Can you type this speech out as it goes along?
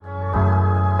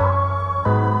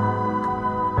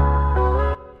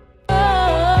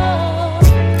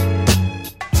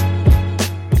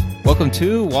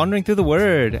to Wandering Through the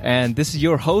Word, and this is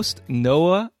your host,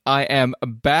 Noah. I am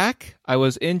back. I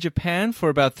was in Japan for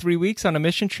about 3 weeks on a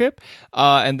mission trip,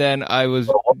 and then I was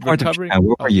recovering.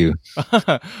 Where were you?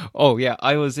 Oh, yeah.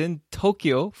 I was in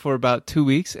Tokyo for about 2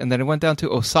 weeks, and then I went down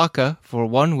to Osaka for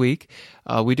 1 week.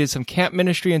 We did some camp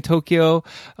ministry in Tokyo,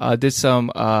 did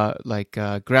some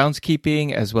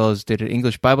groundskeeping, as well as did an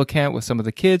English Bible camp with some of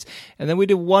the kids. And then we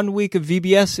did 1 week of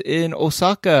VBS in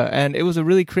Osaka, and it was a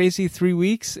really crazy 3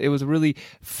 weeks. It was a really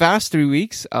fast 3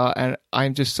 weeks, and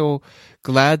I'm just so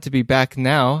glad to be back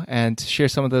now and to share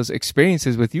some of those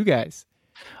experiences with you guys.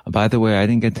 By the way, I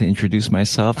didn't get to introduce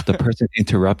myself. The person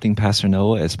interrupting Pastor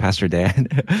Noah is Pastor Dan.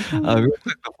 Real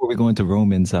quick before we go into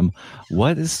Romans,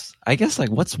 what's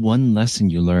one lesson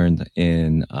you learned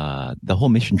in the whole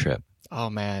mission trip?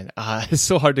 Oh man, it's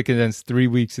so hard to condense 3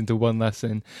 weeks into one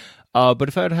lesson. But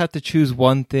if I would have to choose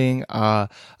one thing, I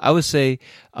would say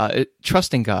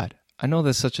trusting God. I know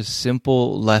that's such a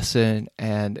simple lesson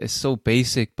and it's so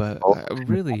basic, but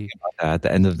really... At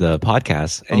the end of the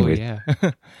podcast. Anyway. Oh,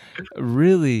 yeah.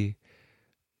 Really,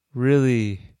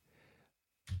 really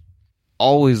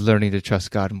always learning to trust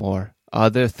God more.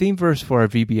 The theme verse for our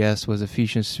VBS was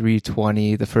Ephesians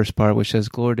 3:20, the first part, which says,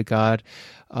 "Glory to God,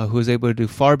 who is able to do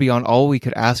far beyond all we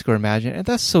could ask or imagine." And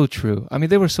that's so true. I mean,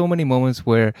 there were so many moments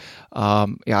where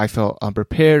I felt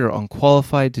unprepared or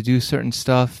unqualified to do certain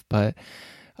stuff, but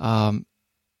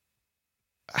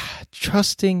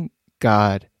trusting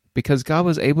God, because God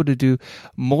was able to do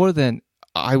more than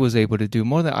I was able to do,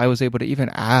 more than I was able to even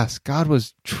ask. God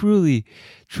was truly,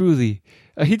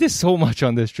 he did so much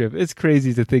on this trip. It's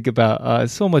crazy to think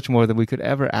about, so much more than we could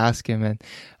ever ask him. And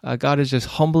God is just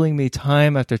humbling me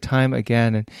time after time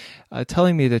again and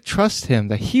telling me to trust him,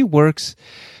 that he works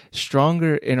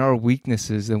stronger in our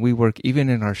weaknesses than we work even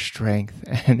in our strength.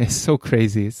 And it's so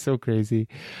crazy. It's so crazy.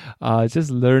 Just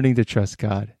learning to trust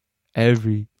God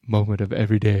every moment of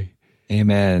every day.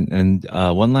 Amen. And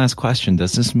one last question.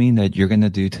 Does this mean that you're going to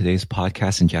do today's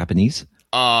podcast in Japanese?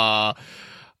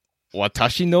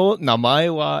 Watashi no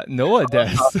namae wa Noah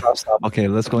desu. Stop. Okay,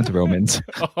 let's go into Romans.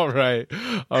 All right.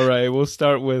 We'll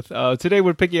start with, today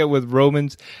we're picking up with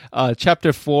Romans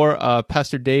chapter 4.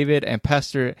 Pastor David and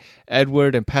Pastor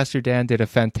Edward and Pastor Dan did a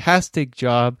fantastic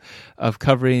job of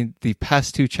covering the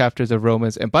past 2 chapters of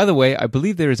Romans. And by the way, I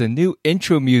believe there is a new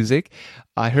intro music.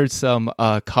 I heard some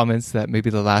comments that maybe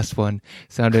the last one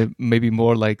sounded maybe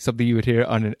more like something you would hear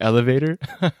on an elevator.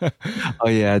 Oh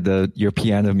yeah, your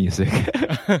piano music.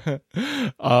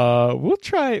 We'll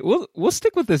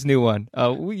stick with this new one.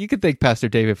 You can thank Pastor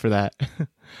David for that.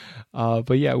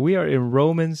 But yeah, we are in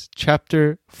Romans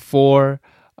chapter 4.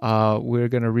 We're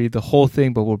going to read the whole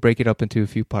thing, but we'll break it up into a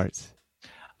few parts.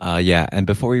 And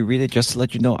before we read it, just to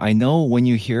let you know, I know when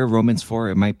you hear Romans 4,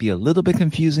 it might be a little bit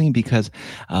confusing because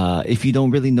if you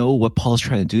don't really know what Paul's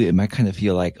trying to do, it might kind of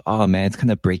feel like, oh man, it's kind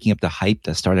of breaking up the hype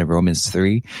that started in Romans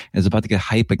 3 and it's about to get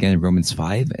hype again in Romans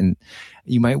 5. And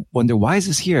you might wonder, why is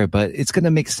this here? But it's going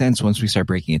to make sense once we start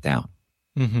breaking it down.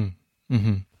 Mm-hmm.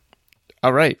 Mm-hmm.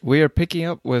 All right. We are picking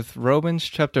up with Romans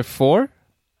chapter 4.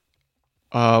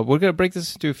 We're going to break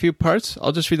this into a few parts.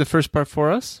 I'll just read the first part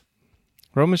for us.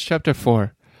 Romans chapter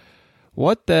 4.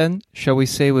 What then shall we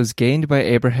say was gained by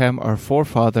Abraham our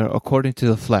forefather according to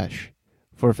the flesh?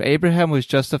 For if Abraham was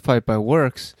justified by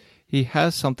works, he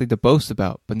has something to boast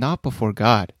about, but not before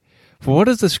God. For what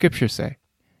does the scripture say?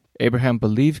 Abraham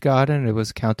believed God, and it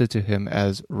was counted to him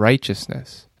as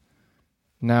righteousness.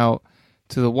 Now,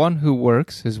 to the one who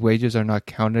works, his wages are not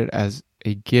counted as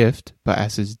a gift, but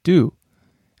as his due.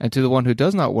 And to the one who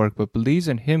does not work, but believes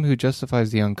in him who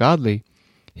justifies the ungodly,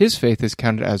 his faith is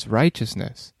counted as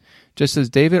righteousness. Just as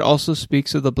David also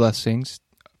speaks of the blessings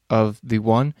of the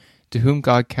one to whom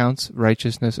God counts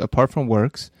righteousness apart from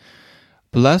works,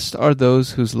 blessed are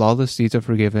those whose lawless deeds are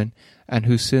forgiven and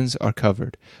whose sins are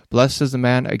covered. Blessed is the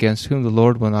man against whom the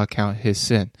Lord will not count his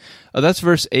sin. That's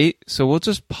verse 8. So we'll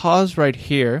just pause right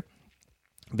here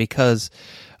because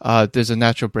there's a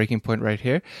natural breaking point right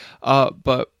here.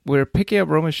 But we're picking up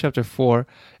Romans chapter 4.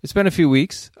 It's been a few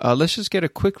weeks. Let's just get a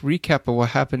quick recap of what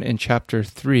happened in chapter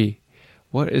 3.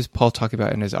 What is Paul talking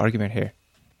about in his argument here?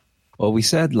 Well, we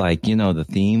said, the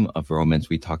theme of Romans,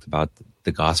 we talked about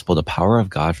the gospel, the power of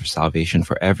God for salvation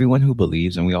for everyone who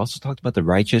believes. And we also talked about the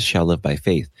righteous shall live by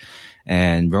faith.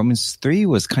 And Romans 3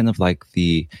 was kind of like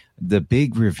the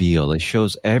big reveal. It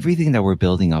shows everything that we're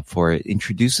building up for. It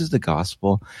introduces the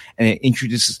gospel and it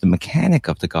introduces the mechanic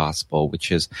of the gospel,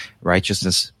 which is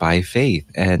righteousness by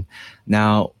faith. And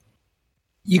now,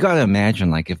 you got to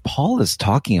imagine, if Paul is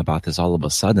talking about this all of a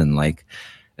sudden,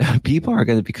 people are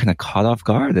going to be kind of caught off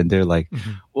guard and they're like,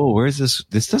 where is this?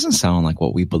 This doesn't sound like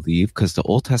what we believe, because the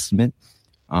Old Testament,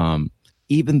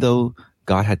 even though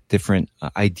God had different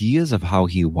ideas of how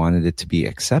he wanted it to be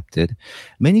accepted,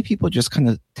 many people just kind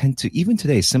of tend to, even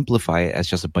today, simplify it as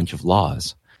just a bunch of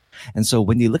laws. And so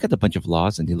when they look at a bunch of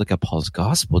laws and they look at Paul's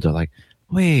gospel, they're like,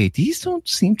 wait, these don't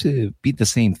seem to be the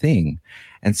same thing.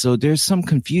 And so there's some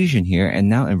confusion here. And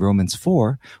now in Romans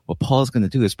 4, what Paul is going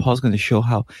to do is Paul's going to show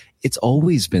how it's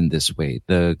always been this way.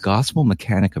 The gospel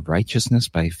mechanic of righteousness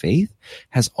by faith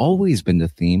has always been the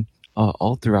theme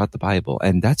all throughout the Bible.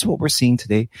 And that's what we're seeing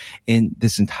today in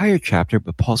this entire chapter.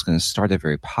 But Paul's going to start it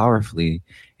very powerfully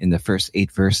in the first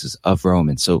 8 verses of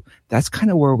Romans. So that's kind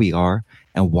of where we are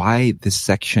and why this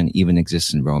section even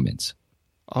exists in Romans.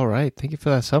 All right. Thank you for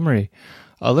that summary.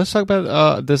 Let's talk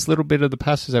about this little bit of the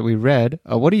passage that we read.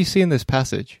 What do you see in this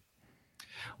passage?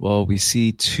 Well, we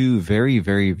see 2 very,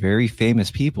 very, very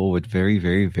famous people with very,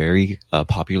 very, very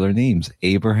popular names,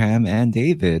 Abraham and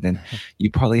David. And you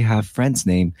probably have friends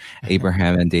named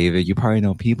Abraham and David. You probably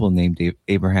know people named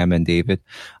Abraham and David.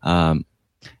 And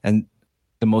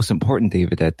the most important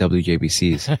David at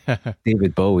WJBC is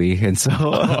David Bowie. And so,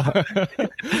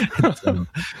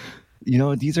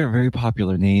 these are very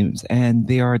popular names, and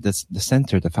they are the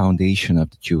center, the foundation of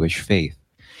the Jewish faith.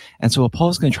 And so what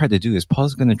Paul's going to try to do is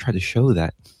Paul's going to try to show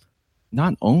that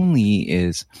not only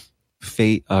is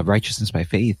faith, righteousness by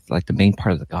faith, like the main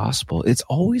part of the gospel, it's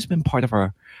always been part of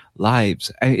our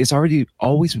lives. It's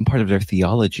always been part of their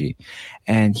theology.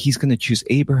 And he's going to choose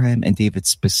Abraham and David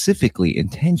specifically,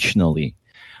 intentionally,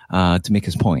 to make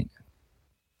his point.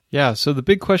 Yeah, so the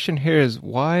big question here is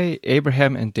why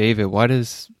Abraham and David? Why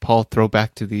does Paul throw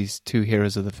back to these 2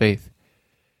 heroes of the faith?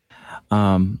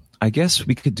 I guess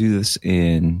we could do this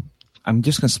I'm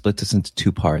just going to split this into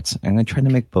 2 parts, and I'm trying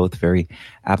to make both very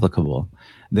applicable.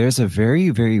 There's a very,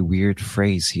 very weird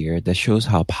phrase here that shows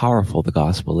how powerful the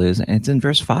gospel is, and it's in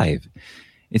verse 5.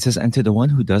 It says, "And to the one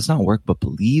who does not work but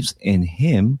believes in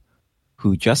him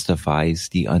who justifies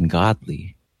the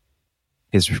ungodly,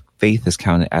 his faith is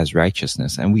counted as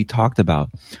righteousness." And we talked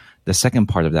about the second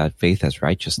part of that, faith as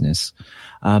righteousness.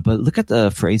 But look at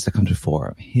the phrase that comes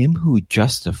before, him who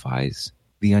justifies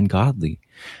the ungodly.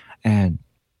 And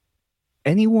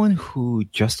anyone who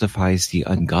justifies the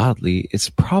ungodly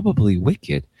is probably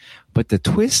wicked. But the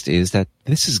twist is that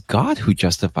this is God who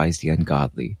justifies the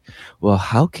ungodly. Well,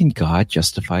 how can God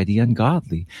justify the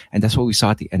ungodly? And that's what we saw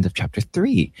at the end of chapter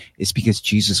 3. It's because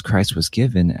Jesus Christ was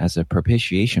given as a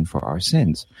propitiation for our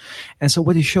sins. And so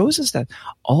what it shows is that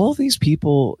all these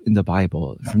people in the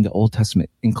Bible from the Old Testament,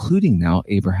 including now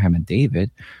Abraham and David,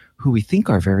 who we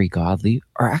think are very godly,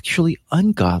 are actually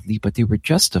ungodly, but they were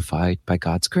justified by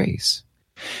God's grace.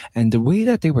 And the way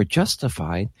that they were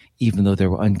justified, even though they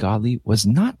were ungodly, was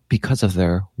not because of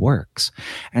their works.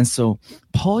 And so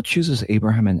Paul chooses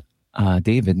Abraham and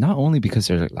David not only because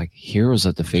they're like heroes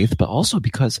of the faith, but also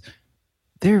because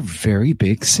they're very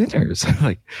big sinners.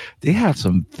 Like they have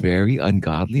some very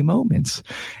ungodly moments.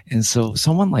 And so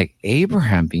someone like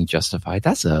Abraham being justified,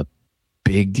 that's a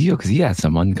big deal because he had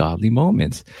some ungodly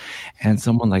moments. And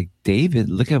someone like David,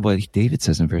 look at what David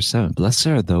says in verse 7. Blessed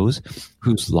are those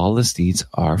whose lawless deeds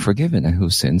are forgiven and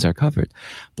whose sins are covered.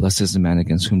 Blessed is the man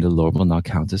against whom the Lord will not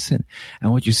count as sin.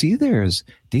 And what you see there is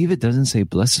David doesn't say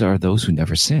blessed are those who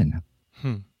never sin,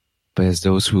 but as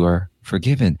those who are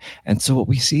forgiven. And so what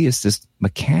we see is this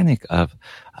mechanic of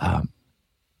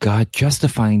God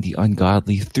justifying the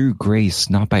ungodly through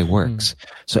grace, not by works.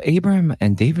 So Abraham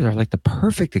and David are like the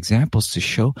perfect examples to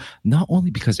show not only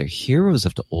because they're heroes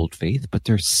of the old faith, but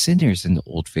they're sinners in the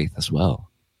old faith as well.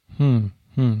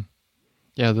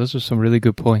 Yeah, those are some really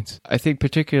good points. I think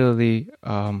particularly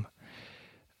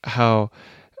how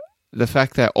the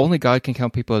fact that only God can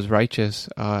count people as righteous,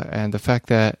 and the fact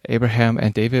that Abraham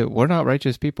and David were not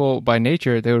righteous people by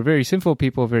nature. They were very sinful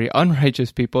people, very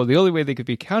unrighteous people. The only way they could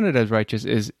be counted as righteous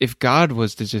is if God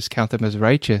was to just count them as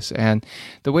righteous. And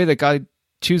the way that God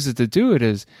chooses to do it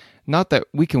is not that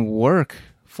we can work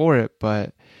for it,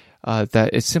 but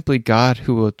that it's simply God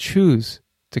who will choose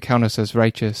to count us as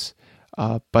righteous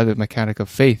by the mechanic of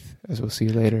faith, as we'll see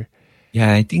later.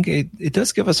 Yeah, I think it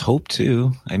does give us hope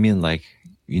too. I mean, like,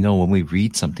 when we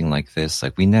read something like this,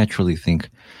 like we naturally think,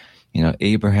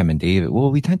 Abraham and David,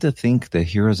 well, we tend to think the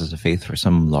heroes of the faith were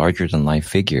some larger than life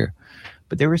figure,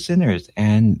 but they were sinners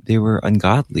and they were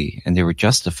ungodly and they were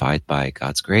justified by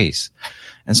God's grace.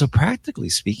 And so practically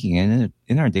speaking, and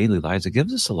in our daily lives, it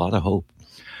gives us a lot of hope.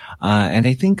 And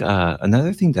I think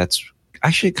another thing that's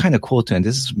actually kind of cool too, and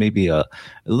this is maybe a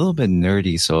little bit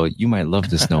nerdy, so you might love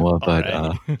this, Noah, but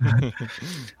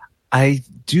I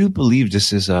do believe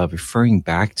this is referring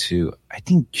back to, I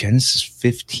think, Genesis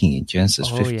 15.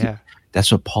 Yeah.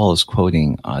 That's what Paul is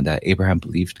quoting, that Abraham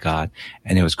believed God,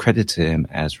 and it was credited to him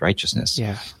as righteousness.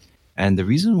 Yeah. And the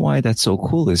reason why that's so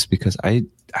cool is because I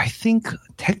think,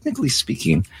 technically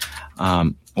speaking,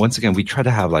 once again, we try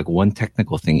to have like one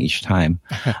technical thing each time.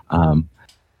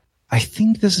 I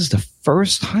think this is the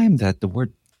first time that the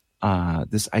word,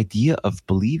 this idea of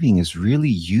believing is really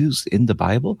used in the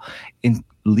Bible and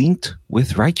linked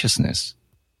with righteousness.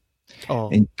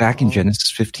 Back in Genesis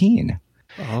 15.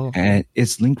 And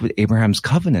it's linked with Abraham's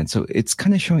covenant. So it's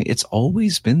kind of showing it's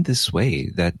always been this way,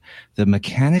 that the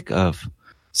mechanic of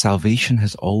salvation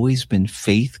has always been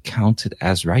faith counted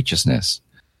as righteousness.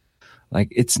 Like,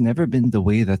 it's never been the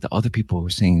way that the other people were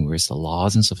saying, where it's the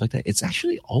laws and stuff like that. It's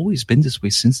actually always been this way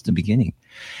since the beginning.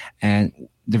 And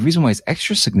the reason why it's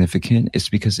extra significant is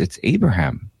because it's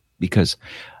Abraham. Because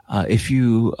if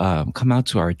you come out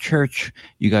to our church,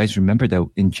 you guys remember that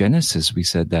in Genesis, we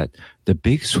said that the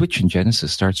big switch in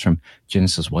Genesis starts from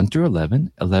Genesis 1 through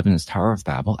 11. 11 is Tower of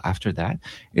Babel. After that,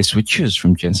 it switches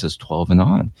from Genesis 12 and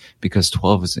on, because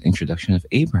 12 is the introduction of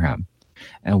Abraham.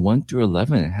 And 1 through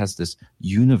 11, it has this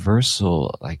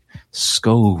universal like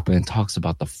scope and talks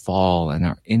about the fall and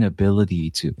our inability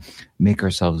to make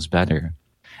ourselves better.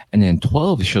 And then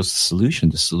 12 shows the solution.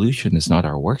 The solution is not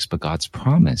our works, but God's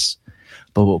promise.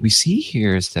 But what we see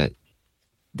here is that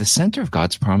the center of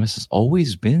God's promise has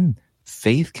always been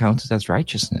faith counted as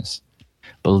righteousness,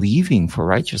 believing for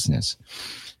righteousness.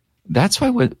 That's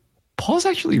why Paul's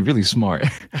actually really smart.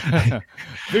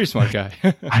 Very smart guy.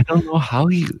 I don't know how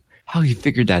he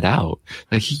figured that out.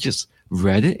 Like, he just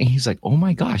read it and he's like, oh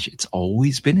my gosh, it's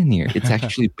always been in here. It's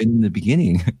actually been in the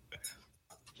beginning.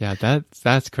 Yeah,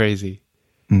 that's crazy.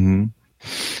 Mm-hmm.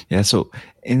 Yeah, so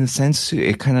in a sense,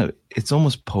 too, it's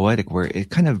almost poetic, where it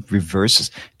kind of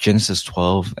reverses Genesis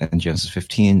 12 and Genesis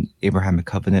 15, Abrahamic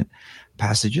covenant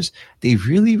passages. They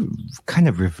really kind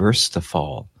of reverse the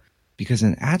fall, because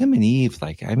in Adam and Eve,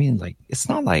 it's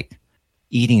not like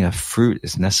eating a fruit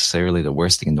is necessarily the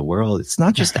worst thing in the world. It's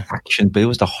not just the action, but it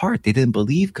was the heart. They didn't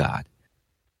believe God.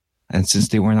 And since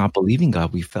they were not believing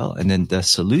God, we fell. And then the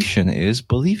solution is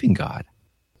believing God.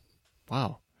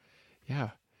 Wow.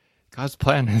 Yeah. God's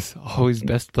plan is always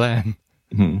best plan.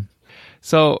 Mm-hmm.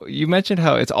 So you mentioned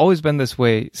how it's always been this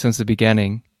way since the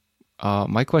beginning.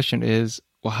 My question is,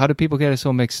 well, how do people get it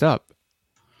so mixed up?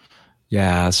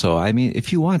 Yeah, so I mean,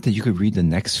 if you wanted, you could read the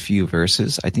next few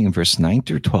verses. I think in verse 9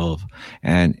 through 12,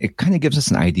 and it kind of gives us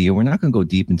an idea. We're not going to go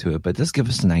deep into it, but it does give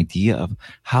us an idea of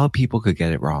how people could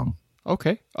get it wrong.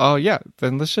 Okay. Yeah,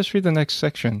 then let's just read the next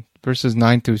section, verses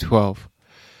 9 through 12.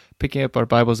 Picking up our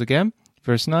Bibles again,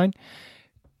 verse 9.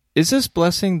 Is this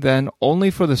blessing then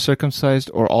only for the circumcised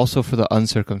or also for the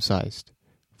uncircumcised?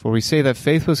 For we say that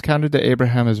faith was counted to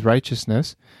Abraham as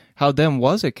righteousness. How then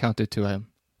was it counted to him?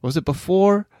 Was it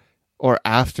before or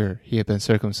after he had been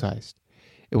circumcised?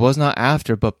 It was not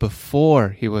after, but before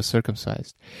he was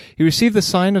circumcised. He received the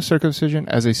sign of circumcision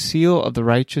as a seal of the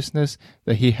righteousness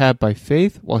that he had by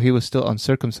faith while he was still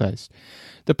uncircumcised.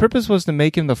 The purpose was to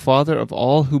make him the father of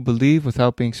all who believe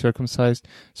without being circumcised,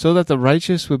 so that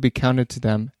righteousness would be counted to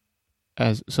them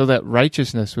as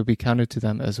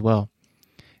well,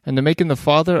 and to make him the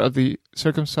father of the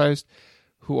circumcised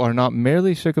who are not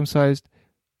merely circumcised,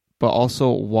 but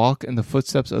also walk in the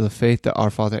footsteps of the faith that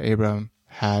our father Abraham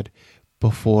had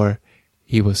before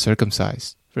he was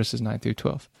circumcised. Verses 9 through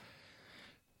 12.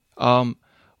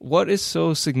 What is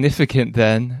so significant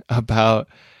then about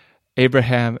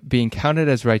Abraham being counted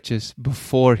as righteous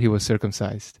before he was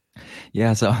circumcised?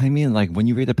 Yeah, so I mean, like, when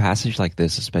you read a passage like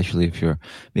this, especially if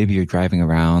you're driving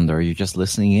around or you're just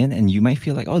listening in, and you might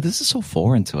feel like, oh, this is so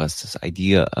foreign to us, this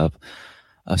idea of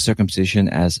circumcision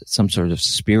as some sort of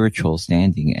spiritual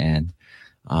standing. And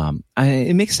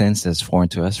it makes sense that it's foreign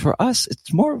to us. For us,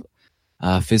 it's more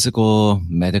physical,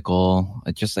 medical,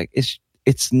 just like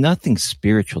it's nothing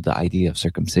spiritual, the idea of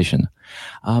circumcision.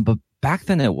 But back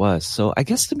then it was. So I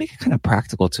guess to make it kind of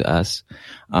practical to us,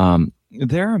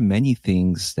 there are many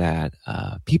things that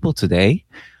people today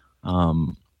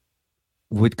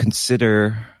would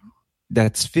consider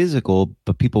that's physical,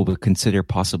 but people would consider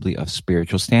possibly of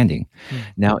spiritual standing.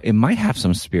 Now, it might have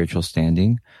some spiritual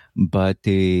standing, but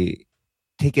they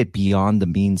take it beyond the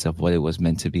means of what it was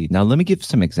meant to be. Now, let me give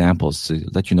some examples to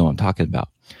let you know what I'm talking about.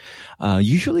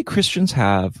 Usually many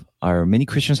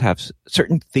Christians have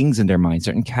certain things in their mind,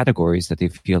 certain categories that they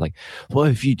feel like, well,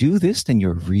 if you do this, then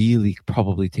you're really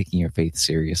probably taking your faith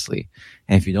seriously.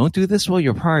 And if you don't do this, well,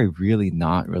 you're probably really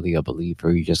not really a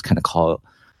believer. You just kind of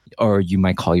or you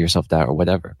might call yourself that or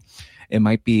whatever. It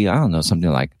might be, I don't know,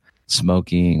 something like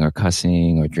smoking or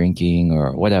cussing or drinking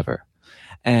or whatever.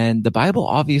 And the Bible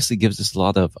obviously gives us a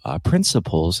lot of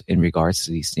principles in regards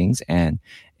to these things, and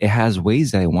it has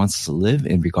ways that it wants us to live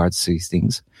in regards to these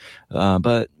things.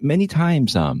 But many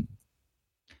times,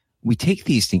 we take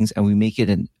these things and we make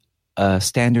it a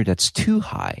standard that's too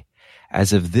high,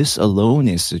 as if this alone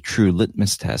is the true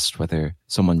litmus test, whether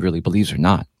someone really believes or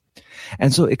not.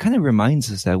 And so it kind of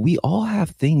reminds us that we all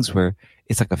have things where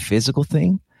it's like a physical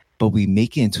thing, but we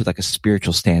make it into like a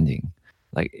spiritual standing.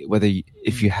 Like whether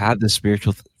if you have the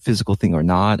spiritual physical thing or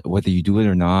not, whether you do it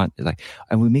or not, like,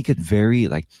 and we make it very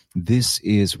like, this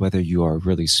is whether you are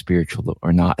really spiritual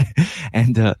or not.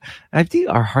 And I think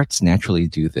our hearts naturally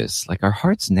do this. Like our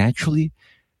hearts naturally,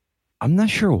 I'm not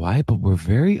sure why, but we're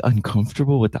very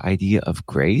uncomfortable with the idea of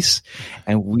grace.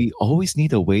 And we always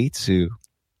need a way to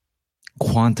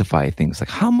quantify things, like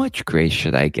how much grace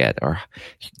should I get, or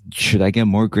should I get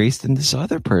more grace than this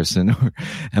other person, or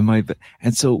am I?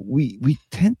 And so we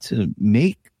tend to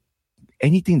make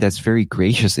anything that's very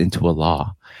gracious into a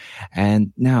law.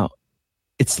 And now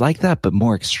it's like that, but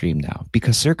more extreme now,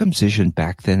 because circumcision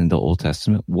back then in the Old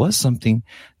Testament was something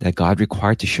that God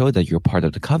required to show that you're part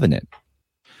of the covenant.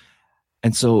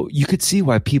 And so you could see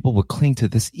why people would cling to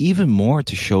this even more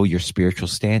to show your spiritual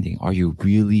standing. Are you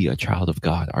really a child of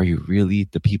God? Are you really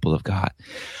the people of God?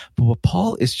 But what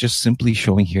Paul is just simply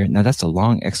showing here, now that's a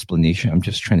long explanation. I'm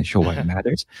just trying to show why it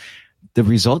matters. The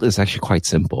result is actually quite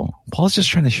simple. Paul's just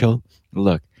trying to show,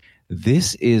 look,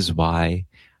 this is why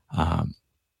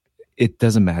it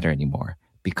doesn't matter anymore,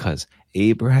 because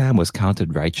Abraham was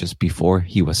counted righteous before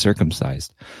he was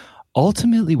circumcised.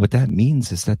 Ultimately, what that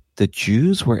means is that the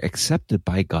Jews were accepted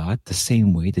by God the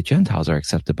same way the Gentiles are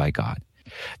accepted by God.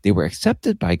 They were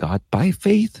accepted by God by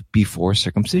faith before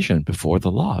circumcision, before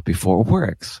the law, before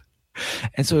works.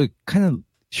 And so it kind of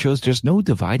shows there's no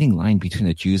dividing line between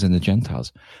the Jews and the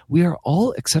Gentiles. We are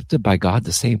all accepted by God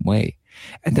the same way.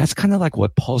 And that's kind of like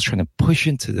what Paul's trying to push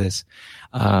into this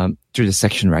through this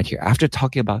section right here. After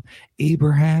talking about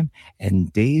Abraham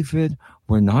and David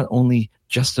were not only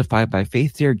justified by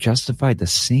faith, they're justified the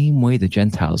same way the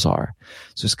Gentiles are.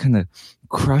 So it's kind of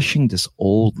crushing this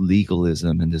old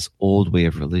legalism and this old way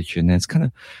of religion. And it's kind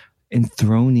of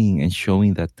enthroning and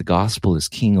showing that the gospel is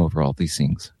king over all these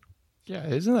things. Yeah,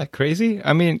 isn't that crazy?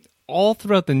 I mean, all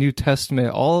throughout the New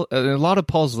Testament, a lot of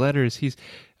Paul's letters, he's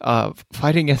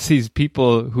fighting against these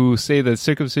people who say that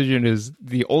circumcision is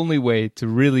the only way to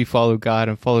really follow God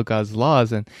and follow God's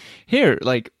laws. And here,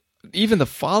 like, even the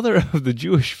father of the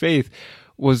Jewish faith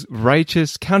was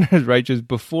righteous, counted as righteous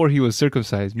before he was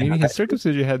circumcised, meaning his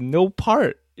circumcision had no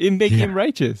part in making him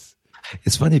righteous.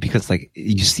 It's funny because, like,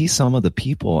 you see some of the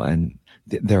people and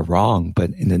they're wrong,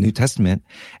 but in the New Testament,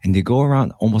 and they go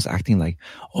around almost acting like,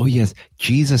 oh yes,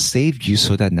 Jesus saved you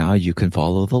so that now you can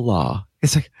follow the law.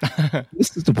 It's like,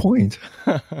 this is the point.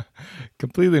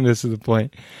 Completely misses the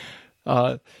point.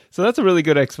 So that's a really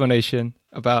good explanation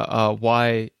about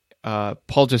why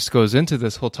Paul just goes into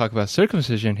this whole talk about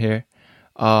circumcision here.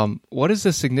 What is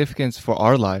the significance for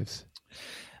our lives?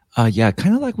 Yeah,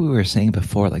 kind of like we were saying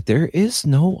before, like there is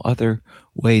no other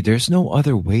way. There's no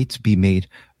other way to be made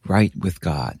right with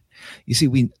God. You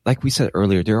see, like we said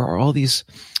earlier, there are all these,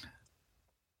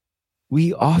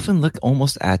 we often look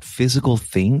almost at physical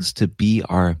things to be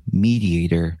our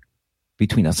mediator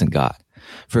between us and God.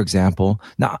 For example,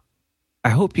 now, I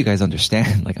hope you guys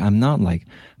understand, like, I'm not like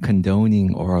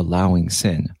condoning or allowing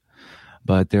sin,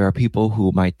 but there are people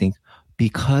who might think,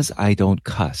 because I don't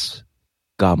cuss,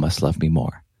 God must love me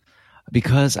more.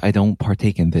 Because I don't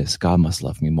partake in this, God must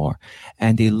love me more.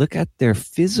 And they look at their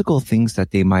physical things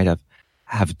that they might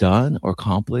have done or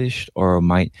accomplished, or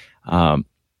might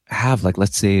have, like,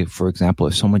 let's say, for example,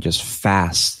 if someone just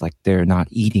fasts, like they're not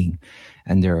eating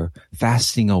and they're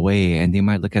fasting away, and they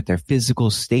might look at their physical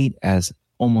state as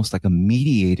almost like a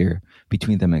mediator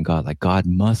between them and God. Like, God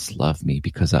must love me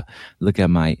because look at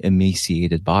my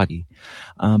emaciated body.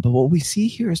 But what we see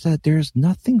here is that there's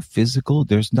nothing physical,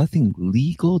 there's nothing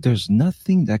legal, there's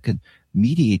nothing that could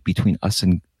mediate between us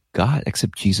and God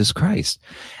except Jesus Christ.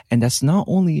 And that's not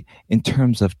only in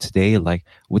terms of today, like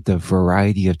with the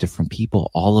variety of different people,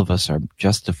 all of us are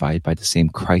justified by the same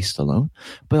Christ alone,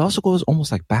 but it also goes almost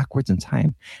like backwards in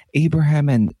time. Abraham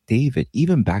and David,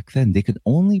 even back then, they could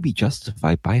only be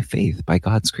justified by faith, by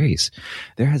God's grace.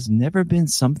 There has never been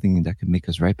something that could make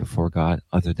us right before God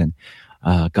other than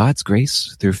God's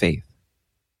grace through faith.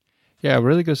 Yeah,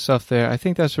 really good stuff there. I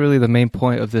think that's really the main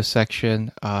point of this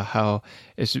section, how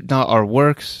it's not our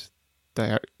works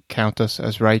that count us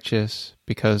as righteous,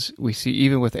 because we see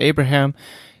even with Abraham,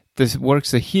 the works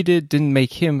that he did didn't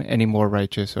make him any more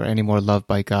righteous or any more loved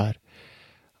by God.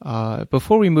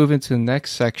 Before we move into the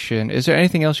next section, is there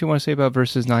anything else you want to say about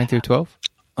verses 9 through 12?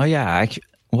 Oh, yeah. Actually,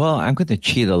 well, I'm going to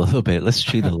cheat a little bit. Let's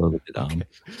cheat a little bit.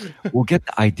 We'll get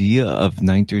the idea of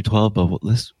 9 through 12, but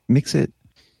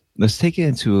let's take it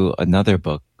into another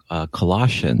book,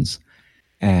 Colossians.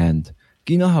 And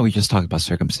you know how we just talked about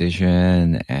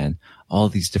circumcision and all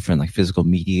these different like physical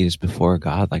mediators before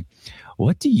God? Like,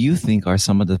 what do you think are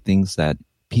some of the things that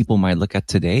people might look at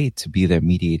today to be their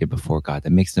mediator before God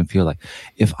that makes them feel like,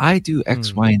 if I do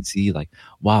X, Y, and Z, like,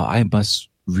 wow, I must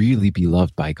really be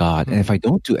loved by God. And if I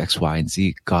don't do X, Y, and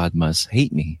Z, God must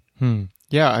hate me.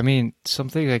 Yeah, I mean,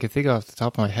 something I can think of off the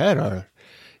top of my head are,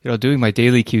 doing my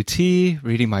daily QT,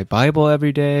 reading my Bible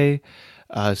every day,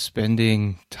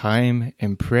 spending time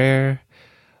in prayer,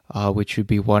 which would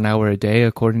be 1 hour a day,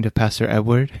 according to Pastor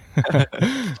Edward.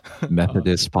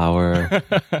 Methodist power.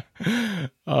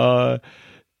 Our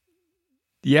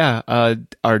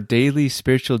daily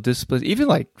spiritual disciplines, even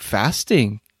like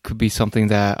fasting could be something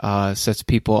that sets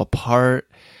people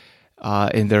apart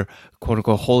in their quote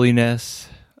unquote holiness,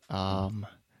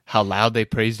 how loud they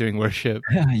praise during worship.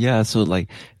 Yeah. So like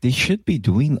they should be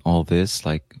doing all this.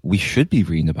 Like we should be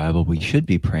reading the Bible. We should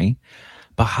be praying.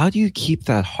 But how do you keep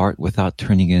that heart without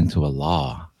turning it into a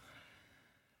law?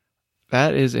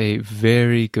 That is a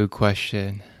very good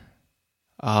question.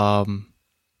 I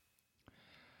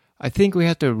think we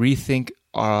have to rethink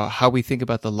how we think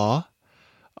about the law.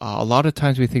 A lot of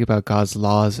times we think about God's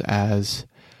laws as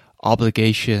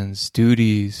obligations,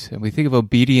 duties, and we think of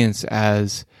obedience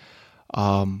as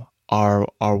our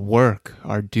work,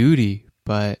 our duty.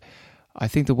 But I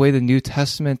think the way the New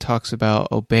Testament talks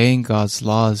about obeying God's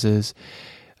laws is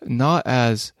not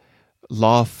as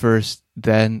law first,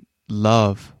 then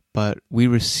love, but we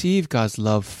receive God's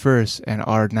love first, and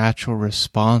our natural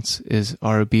response is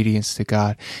our obedience to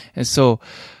God. And so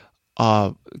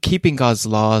keeping God's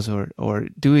laws or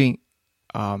doing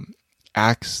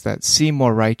acts that seem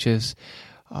more righteous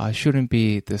shouldn't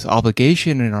be this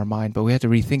obligation in our mind, but we have to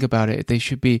rethink about it. They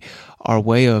should be our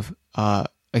way of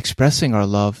expressing our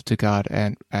love to God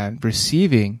and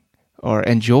receiving or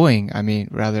enjoying,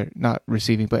 rather not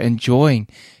receiving, but enjoying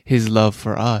His love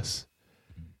for us.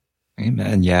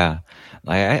 Amen. Yeah.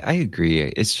 I agree.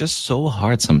 It's just so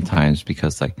hard sometimes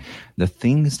because like the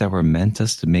things that were meant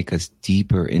us to make us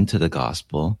deeper into the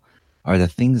gospel are the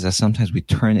things that sometimes we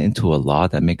turn into a law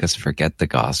that make us forget the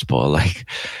gospel. Like,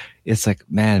 it's like,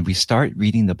 man, we start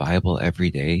reading the Bible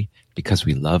every day because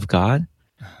we love God,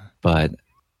 but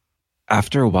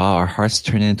after a while, our hearts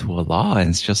turn into a law, and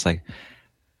it's just like,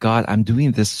 God, I'm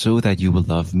doing this so that you will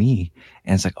love me.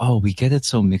 And it's like, oh, we get it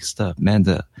so mixed up. Man,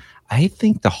 I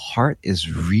think the heart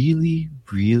is really,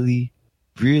 really,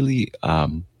 really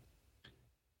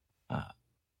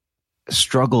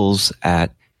struggles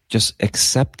at just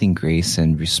accepting grace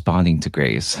and responding to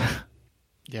grace.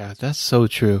 Yeah, that's so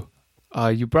true.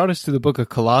 You brought us to the book of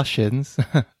Colossians.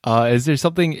 Is there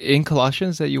something in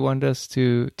Colossians that you wanted us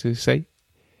to say?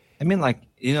 I mean, like,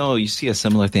 you see a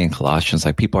similar thing in Colossians.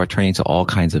 Like, people are turning to all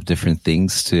kinds of different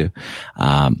things to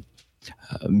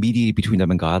mediate between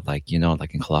them and God. Like,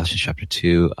 like in Colossians chapter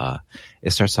 2,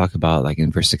 it starts talking about, like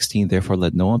in verse 16, therefore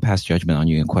let no one pass judgment on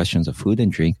you in questions of food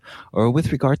and drink, or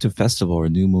with regard to festival or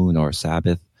new moon or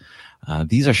Sabbath.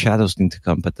 These are shadows to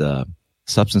come, but the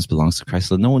substance belongs to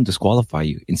Christ. Let no one disqualify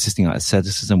you, insisting on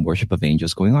asceticism, worship of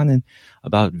angels, going on in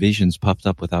about visions puffed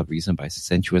up without reason by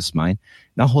sensuous mind,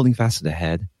 not holding fast to the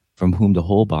head, from whom the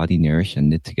whole body nourished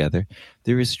and knit together,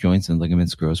 there is joints and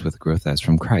ligaments grows with growth as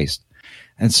from Christ.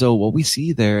 And so what we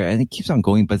see there, and it keeps on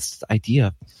going, but it's the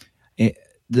idea,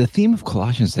 the theme of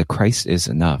Colossians is that Christ is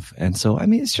enough. And so,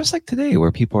 it's just like today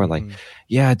where people are like,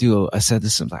 yeah, I do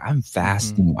asceticism. Like, I'm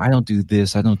fasting. I don't do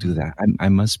this. I don't do that. I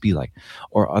must be like,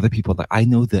 or other people like, I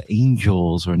know the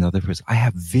angels, or another person, I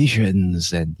have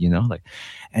visions, and,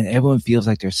 and everyone feels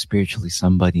like they're spiritually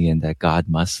somebody and that God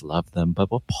must love them.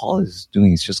 But what Paul is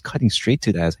doing is just cutting straight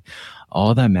to that.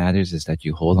 All that matters is that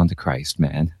you hold on to Christ,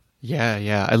 man.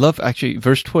 Yeah. I love actually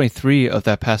verse 23 of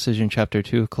that passage in chapter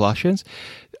 2 of Colossians.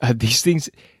 These things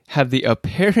have the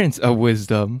appearance of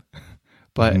wisdom,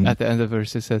 but at the end of the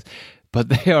verse it says, but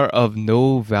they are of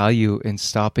no value in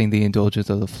stopping the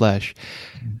indulgence of the flesh.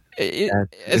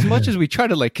 As much as we try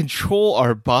to control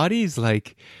our bodies,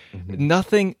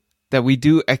 nothing that we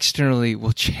do externally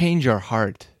will change our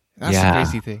heart. That's the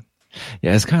crazy thing.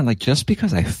 Yeah, it's kind of like, just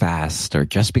because I fast or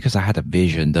just because I had a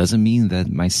vision doesn't mean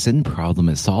that my sin problem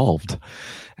is solved.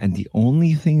 And the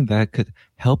only thing that could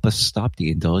help us stop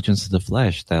the indulgence of the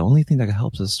flesh, the only thing that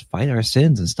helps us fight our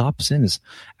sins and stop sin, is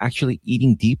actually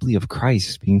eating deeply of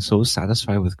Christ, being so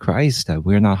satisfied with Christ that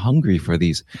we're not hungry for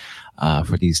these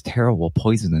terrible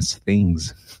poisonous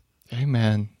things.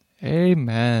 Amen.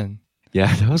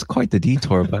 Yeah, that was quite the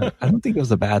detour, but I don't think it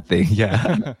was a bad thing.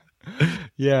 Yeah.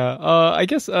 Yeah, I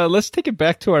guess let's take it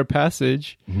back to our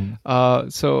passage.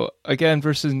 So again,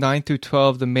 verses 9 through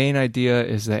 12, the main idea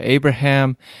is that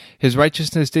Abraham, his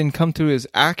righteousness didn't come through his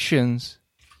actions,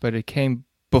 but it came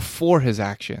before his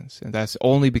actions. And that's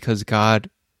only because God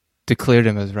declared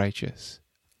him as righteous.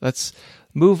 Let's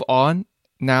move on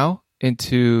now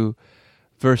into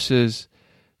verses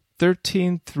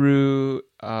 13 through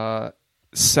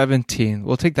 17.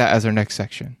 We'll take that as our next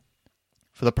section.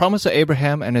 For the promise of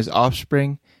Abraham and his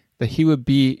offspring that he would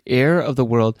be heir of the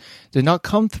world did not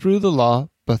come through the law,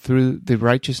 but through the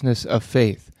righteousness of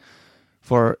faith.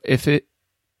 For if it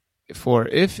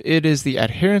is the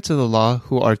adherents of the law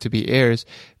who are to be heirs,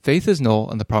 faith is null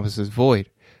and the promise is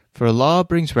void. For law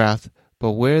brings wrath,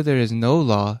 but where there is no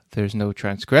law, there is no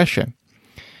transgression.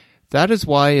 That is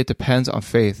why it depends on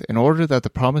faith, in order that the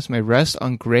promise may rest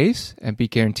on grace and be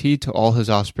guaranteed to all his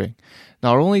offspring,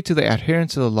 not only to the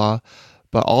adherents of the law,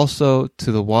 but also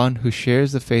to the one who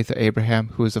shares the faith of Abraham,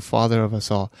 who is the father of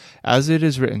us all. As it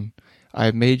is written, I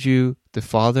have made you the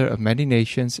father of many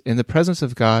nations in the presence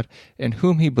of God, in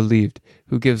whom he believed,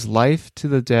 who gives life to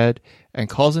the dead and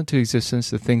calls into existence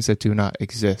the things that do not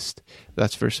exist.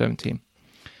 That's verse 17.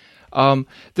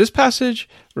 This passage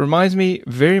reminds me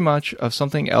very much of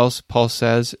something else Paul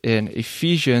says in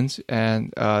Ephesians,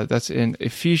 and that's in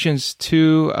Ephesians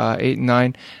 2, 8 and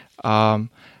 9,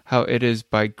 how it is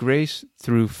by grace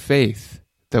through faith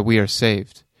that we are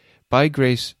saved. By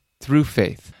grace through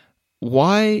faith.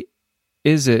 Why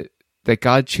is it that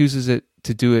God chooses it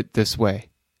to do it this way?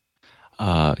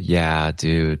 Yeah,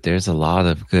 dude, there's a lot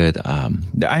of good,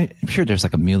 I'm sure there's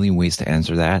like a million ways to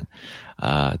answer that.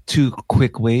 Two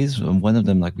quick ways. One of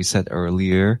them, like we said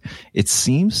earlier, it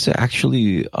seems to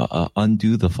actually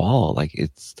undo the fall. Like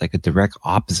it's like a direct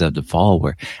opposite of the fall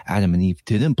where Adam and Eve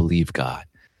didn't believe God.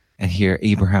 And here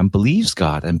Abraham believes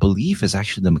God, and belief is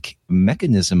actually the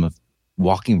mechanism of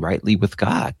walking rightly with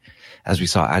God. As we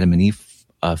saw Adam and Eve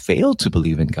failed to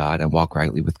believe in God and walk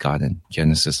rightly with God in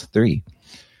Genesis 3.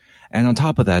 And on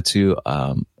top of that too,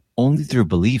 only through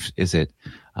belief is it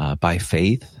by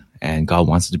faith, and God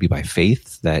wants it to be by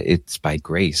faith, that it's by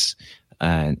grace.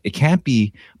 And it can't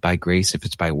be by grace if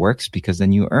it's by works, because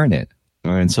then you earn it.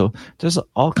 And so there's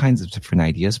all kinds of different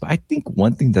ideas. But I think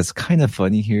one thing that's kind of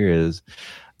funny here is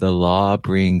the law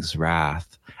brings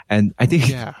wrath. And I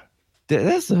think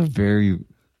that's a very,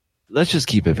 let's just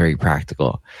keep it very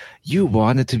practical. You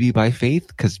want it to be by faith,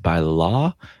 because by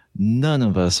law, none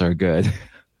of us are good.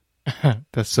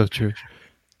 That's so true.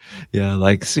 Yeah,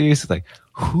 like seriously, like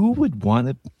who would want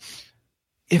to?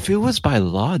 If it was by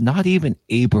law, not even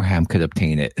Abraham could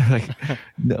obtain it. Like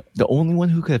the only one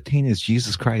who could obtain it is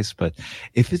Jesus Christ. But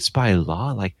if it's by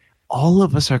law, like all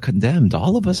of us are condemned.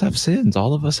 All of us have sins.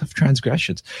 All of us have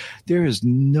transgressions. There is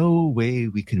no way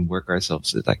we can work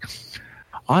ourselves. Like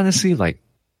honestly, like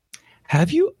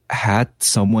have you had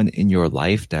someone in your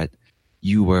life that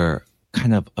you were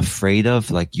kind of afraid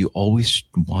of, like you always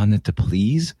wanted to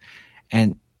please?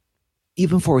 And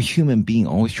even for a human being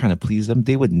always trying to please them,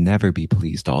 they would never be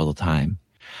pleased all the time.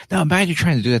 Now imagine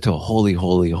trying to do that to a holy,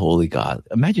 holy, holy God.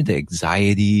 Imagine the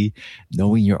anxiety,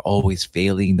 knowing you're always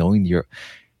failing, knowing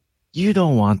you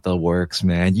don't want the works,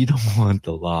 man. You don't want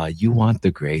the law. You want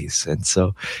the grace. And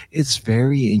so it's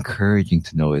very encouraging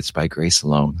to know it's by grace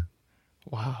alone.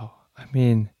 Wow. I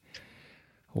mean,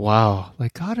 wow.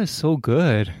 Like God is so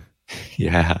good.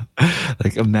 Yeah.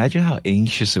 Like imagine how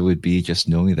anxious it would be just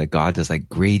knowing that God is like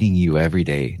grading you every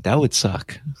day. That would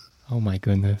suck. Oh my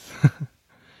goodness.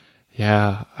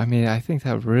 Yeah. I mean, I think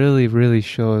that really, really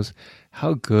shows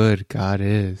how good God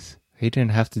is. He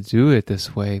didn't have to do it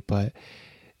this way, but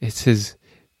it's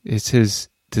his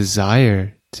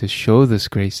desire to show this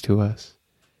grace to us.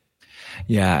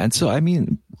 Yeah. And so, I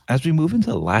mean, as we move into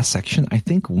the last section, I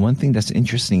think one thing that's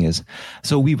interesting is,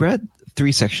 so we read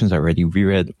 3 sections already. We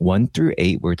read 1 through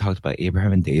 8, where we talked about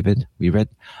Abraham and David. We read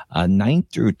 9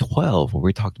 through 12, where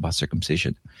we talked about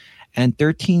circumcision. And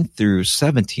 13 through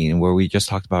 17, where we just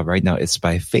talked about right now, it's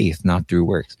by faith, not through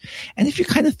works. And if you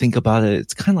kind of think about it,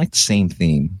 it's kind of like the same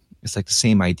theme. It's like the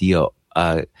same idea,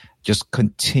 just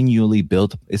continually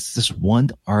built. It's this one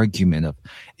argument of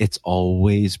it's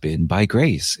always been by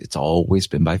grace. It's always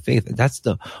been by faith. That's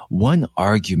the one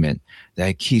argument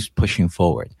that keeps pushing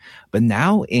forward. But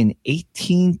now in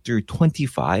 18 through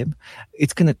 25,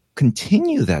 it's going to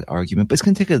continue that argument, but it's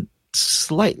going to take a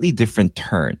slightly different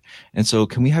turn. And so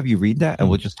can we have you read that and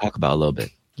we'll just talk about it a little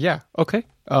bit? Yeah. Okay.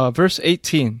 Verse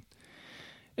 18.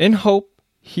 In hope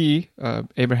he,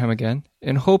 Abraham again,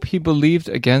 in hope he believed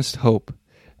against hope,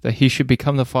 that he should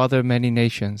become the father of many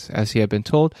nations, as he had been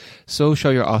told, so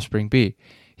shall your offspring be.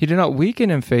 He did not weaken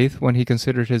in faith when he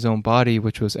considered his own body,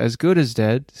 which was as good as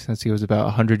dead, since he was about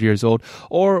 100 years old,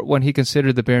 or when he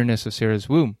considered the barrenness of Sarah's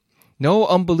womb. No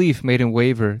unbelief made him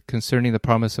waver concerning the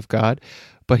promise of God,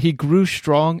 but he grew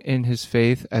strong in his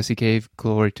faith as he gave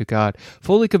glory to God,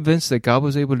 fully convinced that God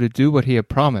was able to do what he had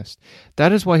promised.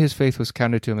 That is why his faith was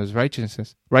counted to him as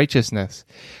righteousness.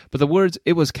 But the words,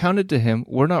 "it was counted to him,"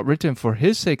 were not written for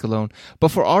his sake alone, but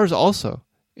for ours also.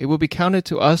 It will be counted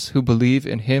to us who believe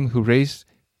in him who raised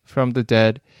from the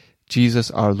dead Jesus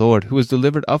our Lord, who was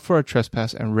delivered up for our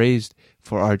trespass and raised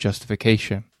for our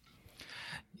justification.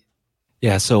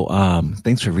 Yeah, so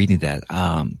thanks for reading that.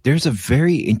 There's a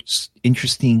very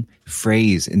interesting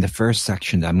phrase in the first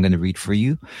section that I'm going to read for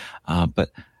you. But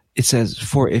it says,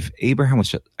 for if Abraham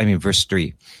was, verse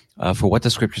 3, for what the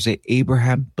scriptures say,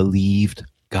 Abraham believed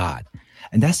God.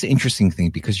 And that's the interesting thing,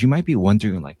 because you might be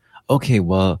wondering, like, okay,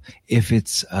 well, if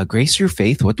it's grace through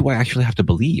faith, what do I actually have to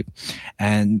believe?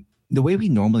 And the way we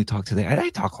normally talk today, and I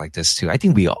talk like this too. I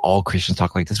think we all Christians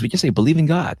talk like this. We just say, believe in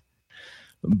God.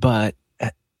 But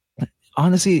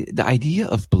honestly, the idea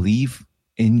of believe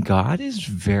in God is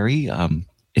very,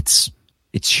 it's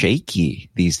shaky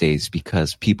these days,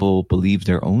 because people believe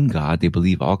their own God. They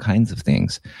believe all kinds of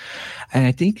things. And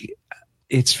I think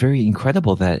it's very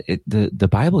incredible that the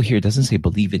Bible here doesn't say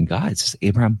believe in God. It says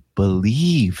Abraham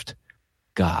believed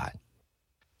God.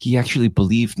 He actually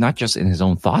believed not just in his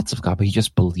own thoughts of God, but he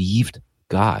just believed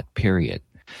God, period.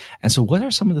 And so what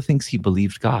are some of the things he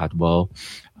believed God? Well,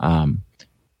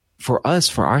 for us,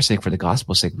 for our sake, for the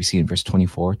gospel's sake, we see in verse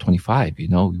 24, 25,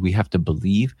 we have to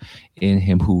believe in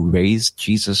him who raised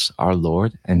Jesus our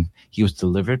Lord, and he was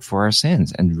delivered for our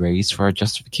sins and raised for our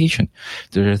justification.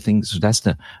 There are things, so that's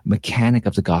the mechanic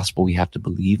of the gospel we have to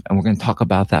believe, and we're going to talk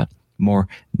about that more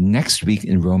next week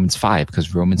in Romans 5,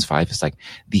 because Romans 5 is like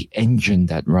the engine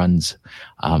that runs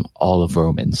all of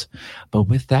Romans. But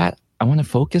with that, I want to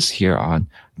focus here on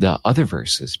the other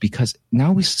verses, because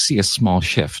now we see a small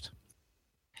shift.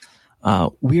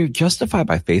 We are justified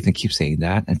by faith, and keep saying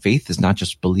that. And faith is not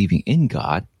just believing in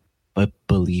God, but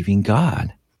believing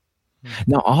God.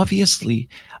 Now, obviously,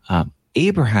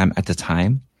 Abraham at the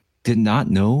time did not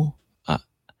know,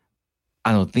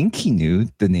 I don't think he knew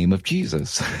the name of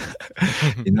Jesus,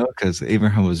 because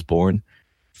Abraham was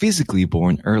physically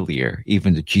born earlier,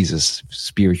 even though Jesus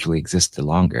spiritually existed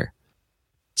longer.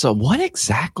 So what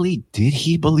exactly did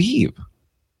he believe?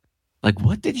 Like,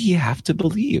 what did he have to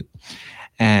believe?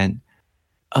 And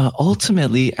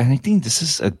ultimately, and I think this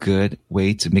is a good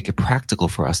way to make it practical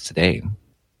for us today,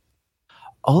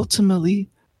 ultimately,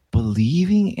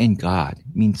 believing in God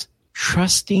means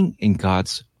trusting in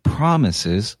God's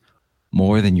promises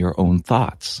more than your own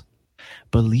thoughts.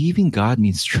 Believing God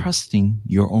means trusting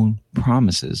your own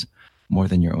promises more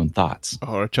than your own thoughts.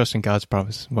 Or trusting God's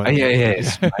promise. Yeah.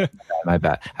 My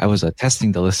bad. I was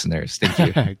testing the listeners.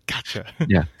 Thank you. Gotcha.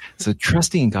 Yeah. So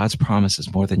trusting in God's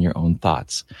promises more than your own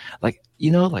thoughts. Like,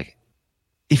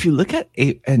 if you look at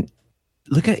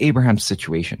Abraham's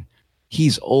situation,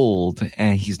 he's old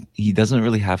and he doesn't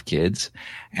really have kids,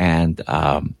 and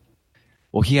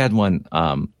he had one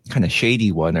kind of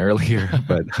shady one earlier,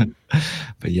 but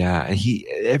yeah,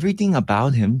 everything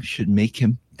about him should make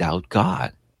him doubt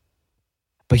God.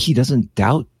 But he doesn't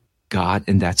doubt God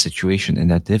in that situation, in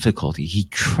that difficulty. He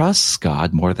trusts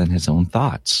God more than his own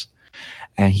thoughts.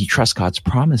 And he trusts God's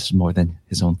promises more than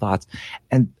his own thoughts.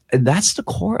 And that's the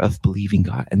core of believing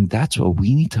God. And that's what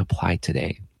we need to apply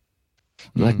today.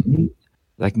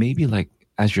 Maybe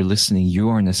as you're listening, you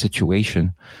are in a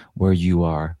situation where you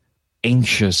are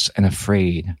anxious and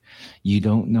afraid. You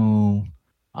don't know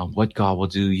what God will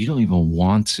do. You don't even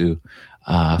want to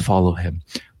follow him.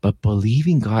 But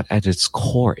believing God at its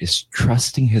core is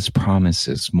trusting his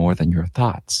promises more than your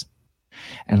thoughts.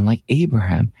 And like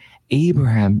Abraham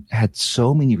had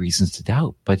so many reasons to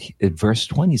doubt, but verse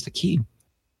 20 is the key.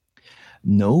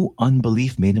 No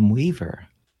unbelief made him waver.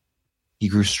 He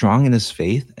grew strong in his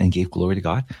faith and gave glory to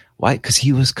God. Why? Because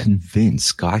he was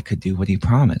convinced God could do what he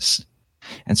promised.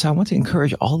 And so I want to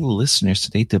encourage all the listeners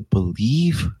today to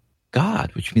believe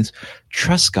God, which means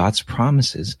trust God's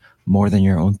promises more than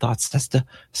your own thoughts. That's the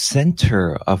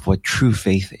center of what true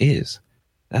faith is.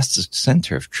 That's the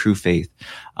center of true faith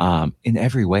in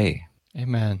every way.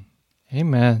 Amen.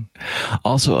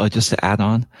 Also, just to add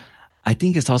on, I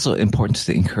think it's also important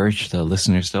to encourage the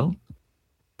listeners, though.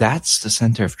 That's the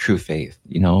center of true faith.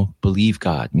 Believe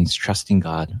God means trusting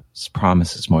God's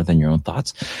promises more than your own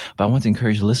thoughts. But I want to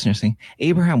encourage the listeners saying,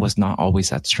 Abraham was not always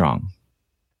that strong.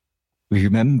 We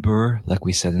remember, like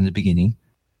we said in the beginning,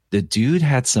 the dude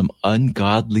had some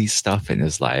ungodly stuff in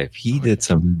his life. He did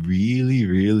some really,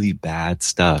 really bad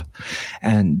stuff.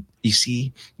 And you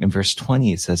see in verse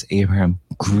 20, it says Abraham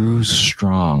grew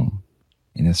strong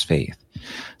in his faith.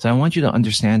 So I want you to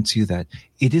understand too that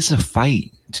it is a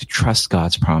fight to trust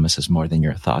God's promises more than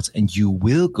your thoughts, and you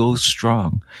will grow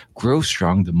strong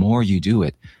the more you do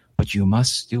it, but you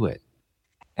must do it.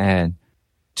 And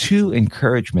two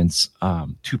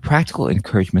practical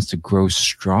encouragements to grow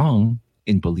strong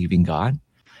in believing God.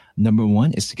 Number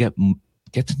one is to get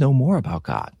to know more about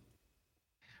God.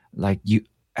 Like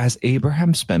as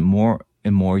Abraham spent more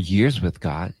and more years with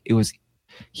God,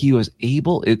 he was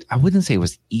able, I wouldn't say it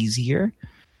was easier,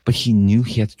 but he knew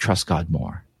he had to trust God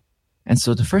more. And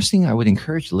so the first thing I would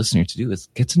encourage the listener to do is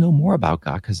get to know more about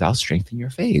God, because that'll strengthen your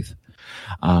faith.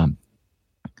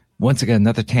 Once again,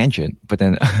 another tangent, but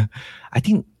then I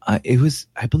think I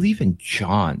believe in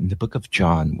the book of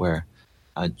John, where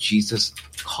Jesus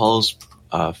calls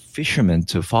fishermen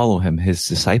to follow him, his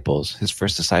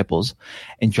first disciples,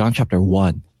 in John chapter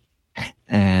 1.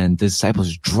 And the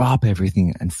disciples drop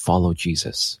everything and follow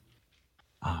Jesus.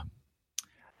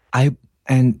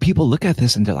 And people look at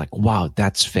this and they're like, wow,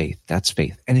 that's faith. That's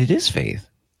faith. And it is faith.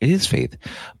 It is faith.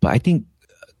 But I think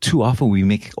too often we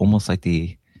make it almost like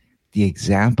the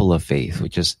example of faith,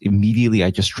 which is immediately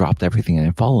I just dropped everything and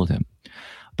I followed him.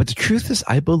 But the truth is,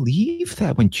 I believe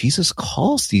that when Jesus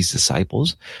calls these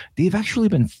disciples, they've actually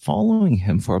been following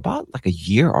him for about like a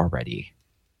year already.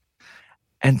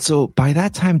 And so by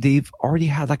that time, they've already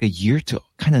had like a year to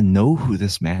kind of know who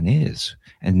this man is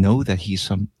and know that he's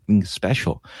something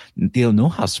special. They don't know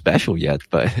how special yet,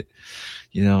 but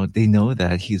they know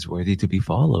that he's worthy to be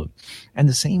followed. And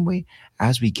the same way,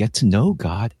 as we get to know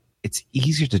God, it's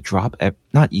easier to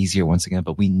not easier once again,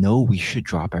 but we know we should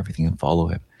drop everything and follow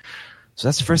him. So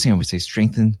that's the first thing I would say,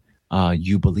 strengthen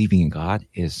you believing in God,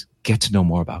 is get to know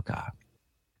more about God.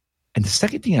 And the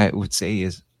second thing I would say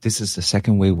is, this is the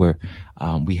second way where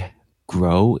we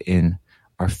grow in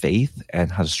our faith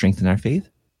and how to strengthen our faith.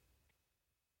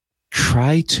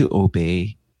 Try to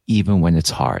obey even when it's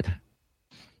hard.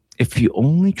 If you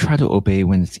only try to obey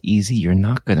when it's easy, you're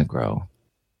not going to grow.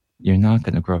 You're not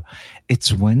going to grow.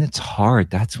 It's when it's hard,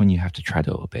 that's when you have to try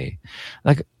to obey.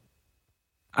 Like,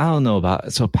 I don't know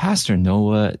so Pastor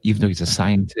Noah, even though he's a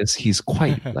scientist, he's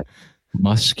quite like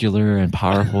muscular and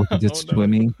powerful. He did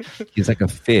swimming. He's like a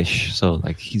fish. So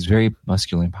like he's very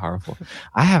muscular and powerful.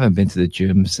 I haven't been to the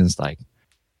gym since like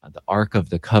the Ark of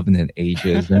the Covenant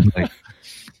ages.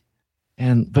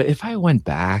 But if I went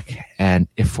back and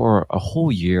if for a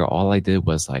whole year, all I did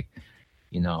was like,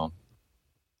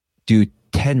 do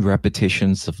 10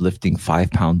 repetitions of lifting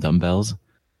 5-pound dumbbells,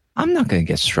 I'm not going to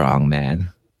get strong,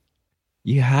 man.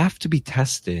 You have to be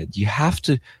tested. You have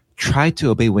to try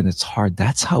to obey when it's hard.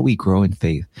 That's how we grow in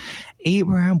faith.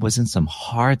 Abraham was in some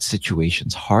hard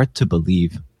situations, hard to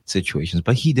believe situations,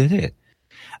 but he did it.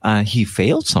 He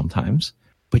failed sometimes,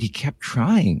 but he kept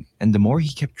trying. And the more he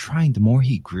kept trying, the more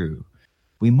he grew.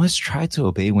 We must try to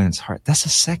obey when it's hard. That's the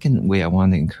second way I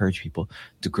want to encourage people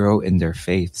to grow in their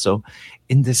faith. So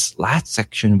in this last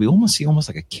section, we almost see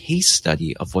like a case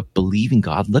study of what believing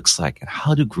God looks like and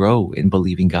how to grow in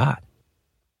believing God.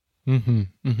 Mm-hmm,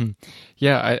 mm-hmm.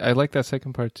 Yeah, I like that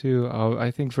second part too.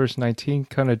 I think verse 19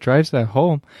 kind of drives that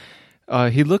home.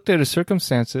 He looked at his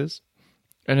circumstances,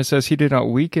 and it says he did not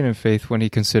weaken in faith when he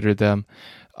considered them.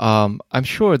 I'm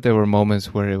sure there were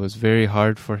moments where it was very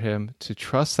hard for him to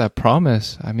trust that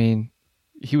promise. I mean,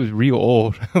 he was real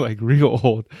old, like real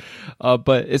old.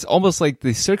 But it's almost like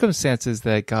the circumstances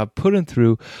that God put him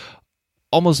through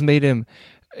almost made him.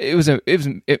 It was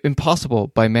impossible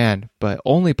by man, but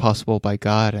only possible by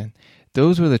God. And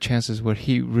those were the chances where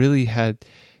he really had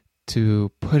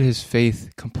to put his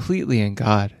faith completely in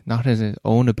God, not in his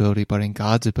own ability, but in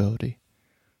God's ability.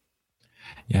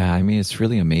 Yeah, I mean, it's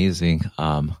really amazing.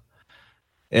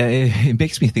 It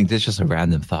makes me think, this is just a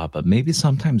random thought, but maybe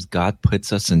sometimes God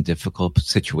puts us in difficult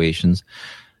situations,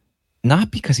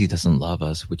 not because he doesn't love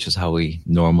us, which is how we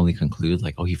normally conclude,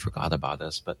 like, oh, he forgot about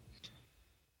us, but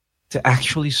to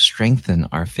actually strengthen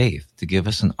our faith, to give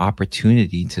us an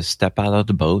opportunity to step out of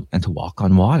the boat and to walk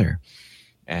on water.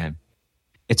 And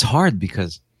it's hard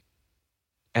because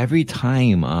every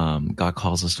time God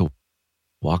calls us to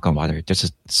walk on water, there's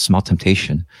a small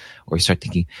temptation, or you start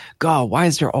thinking, God, why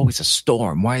is there always a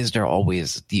storm? Why is there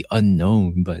always the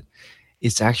unknown? But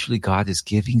it's actually God is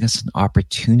giving us an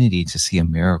opportunity to see a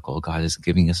miracle. God is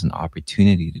giving us an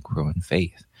opportunity to grow in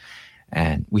faith.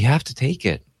 And we have to take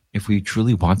it if we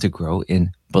truly want to grow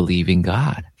in believing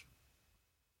God.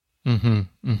 Mm-hmm,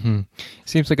 mm-hmm.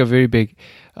 Seems like a very big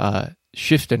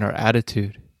shift in our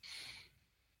attitude,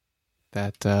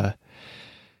 that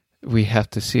we have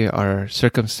to see our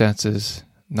circumstances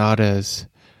not as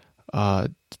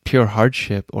pure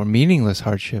hardship or meaningless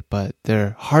hardship, but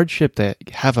they're hardship that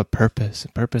have a purpose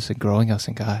in growing us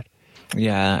in God.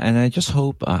 Yeah, and I just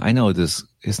hope, I know this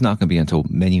is not going to be until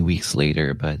many weeks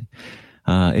later, but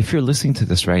if you're listening to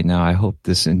this right now, I hope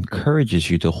this encourages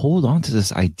you to hold on to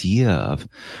this idea of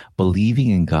believing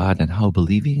in God and how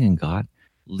believing in God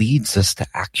leads us to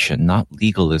action, not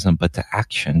legalism, but to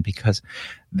action, because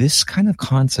this kind of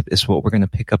concept is what we're going to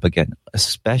pick up again,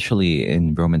 especially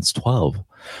in Romans 12,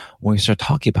 when we start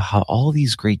talking about how all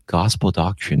these great gospel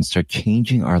doctrines start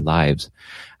changing our lives,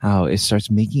 how it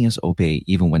starts making us obey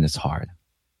even when it's hard.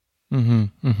 Mm-hmm,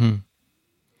 mm-hmm.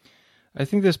 I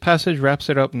think this passage wraps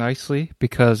it up nicely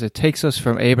because it takes us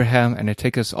from Abraham and it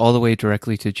takes us all the way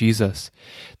directly to Jesus.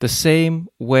 The same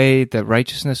way that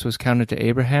righteousness was counted to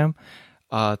Abraham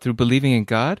through believing in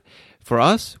God, for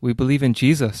us, we believe in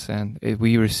Jesus and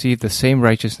we receive the same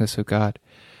righteousness of God.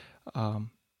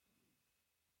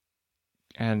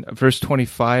 And verse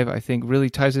 25, I think, really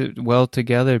ties it well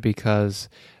together because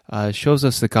it shows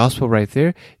us the gospel right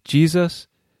there. Jesus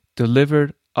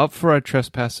delivered up for our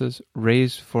trespasses,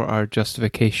 raised for our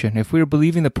justification. If we are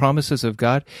believing the promises of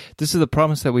God, this is the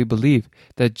promise that we believe,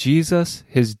 that Jesus,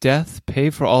 his death,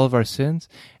 paid for all of our sins,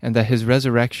 and that his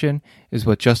resurrection is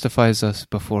what justifies us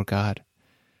before God.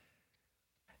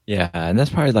 Yeah, and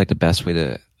that's probably like the best way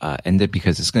to end it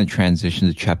because it's going to transition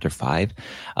to chapter 5.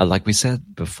 Like we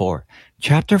said before,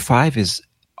 chapter 5 is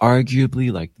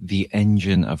arguably like the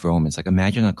engine of Romans. Like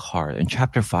imagine a car, and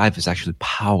chapter 5 is actually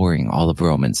powering all of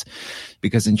Romans,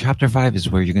 because in chapter 5 is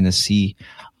where you're going to see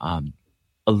a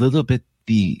little bit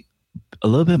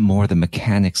more the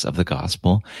mechanics of the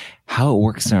gospel, how it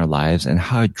works in our lives, and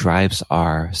how it drives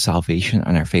our salvation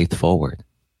and our faith forward.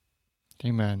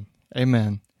 Amen.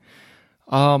 Amen.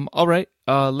 All right.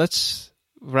 Let's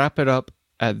wrap it up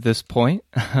at this point.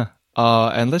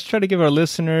 And let's try to give our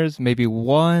listeners maybe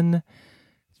one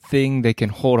thing they can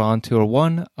hold on to, or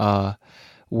one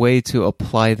way to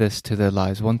apply this to their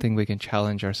lives, one thing we can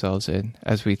challenge ourselves in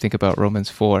as we think about Romans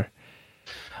 4.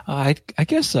 I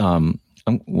guess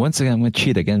once again, I'm going to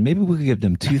cheat again. Maybe we could give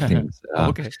them two things.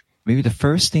 Okay. Maybe the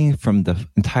first thing from the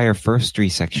entire first 3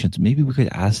 sections, maybe we could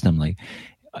ask them, like,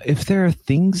 if there are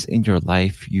things in your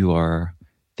life you are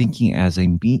thinking as a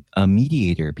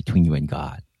mediator between you and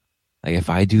God. Like, if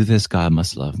I do this, God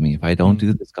must love me. If I don't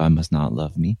do this, God must not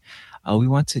love me. We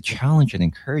want to challenge and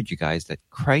encourage you guys that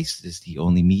Christ is the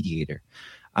only mediator.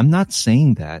 I'm not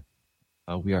saying that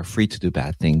we are free to do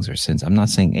bad things or sins. I'm not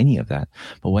saying any of that.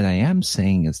 But what I am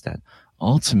saying is that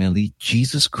ultimately,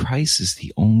 Jesus Christ is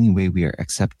the only way we are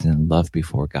accepted and loved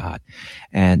before God.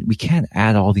 And we can't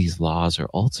add all these laws, or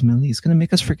ultimately it's going to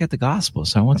make us forget the gospel.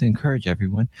 So I want to encourage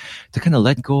everyone to kind of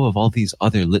let go of all these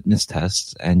other litmus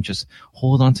tests and just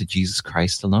hold on to Jesus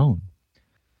Christ alone.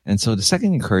 And so the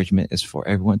second encouragement is for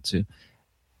everyone to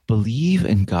believe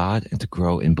in God and to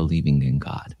grow in believing in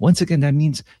God. Once again, that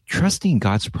means trusting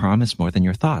God's promise more than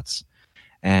your thoughts.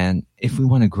 And if we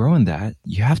want to grow in that,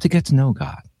 you have to get to know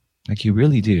God. Like, you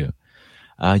really do.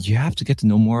 You have to get to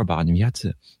know more about him. You have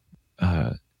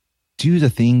to do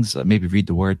the things, maybe read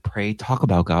the word, pray, talk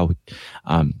about God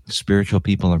with spiritual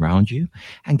people around you,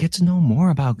 and get to know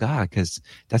more about God, because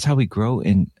that's how we grow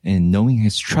in knowing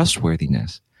his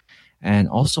trustworthiness. And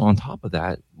also on top of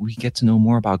that, we get to know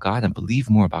more about God and believe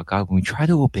more about God when we try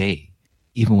to obey,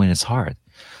 even when it's hard.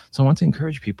 So I want to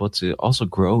encourage people to also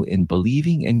grow in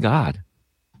believing in God.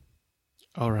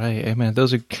 All right. Amen.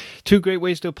 Those are 2 great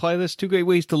ways to apply this, 2 great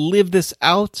ways to live this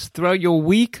out throughout your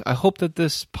week. I hope that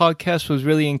this podcast was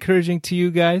really encouraging to you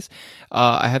guys.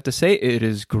 I have to say, it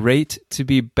is great to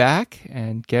be back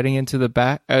and getting into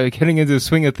the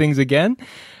swing of things again.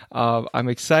 I'm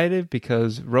excited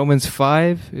because Romans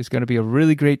 5 is going to be a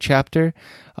really great chapter.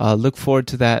 Look forward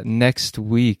to that next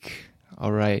week.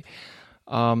 All right.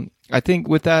 I think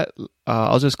with that,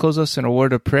 I'll just close us in a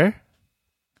word of prayer.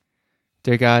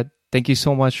 Dear God, thank you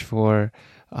so much for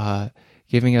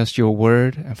giving us your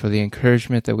word and for the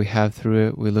encouragement that we have through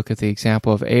it. We look at the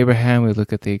example of Abraham, we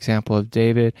look at the example of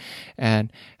David,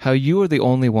 and how you are the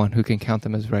only one who can count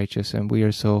them as righteous. And we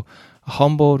are so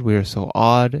humbled, we are so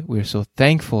awed, we are so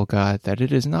thankful, God, that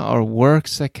it is not our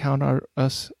works that count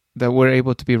us, that we're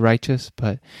able to be righteous,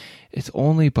 but it's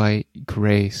only by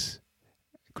grace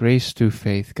through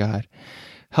faith, God.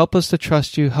 Help us to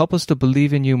trust you. Help us to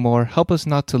believe in you more. Help us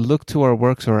not to look to our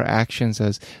works or our actions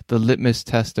as the litmus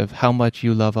test of how much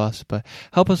you love us, but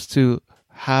help us to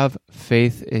have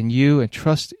faith in you and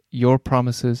trust your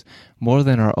promises more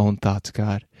than our own thoughts,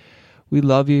 God. We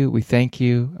love you, we thank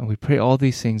you, and we pray all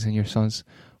these things in your Son's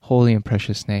holy and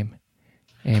precious name.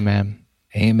 Amen.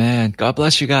 Amen. God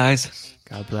bless you guys.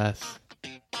 God bless.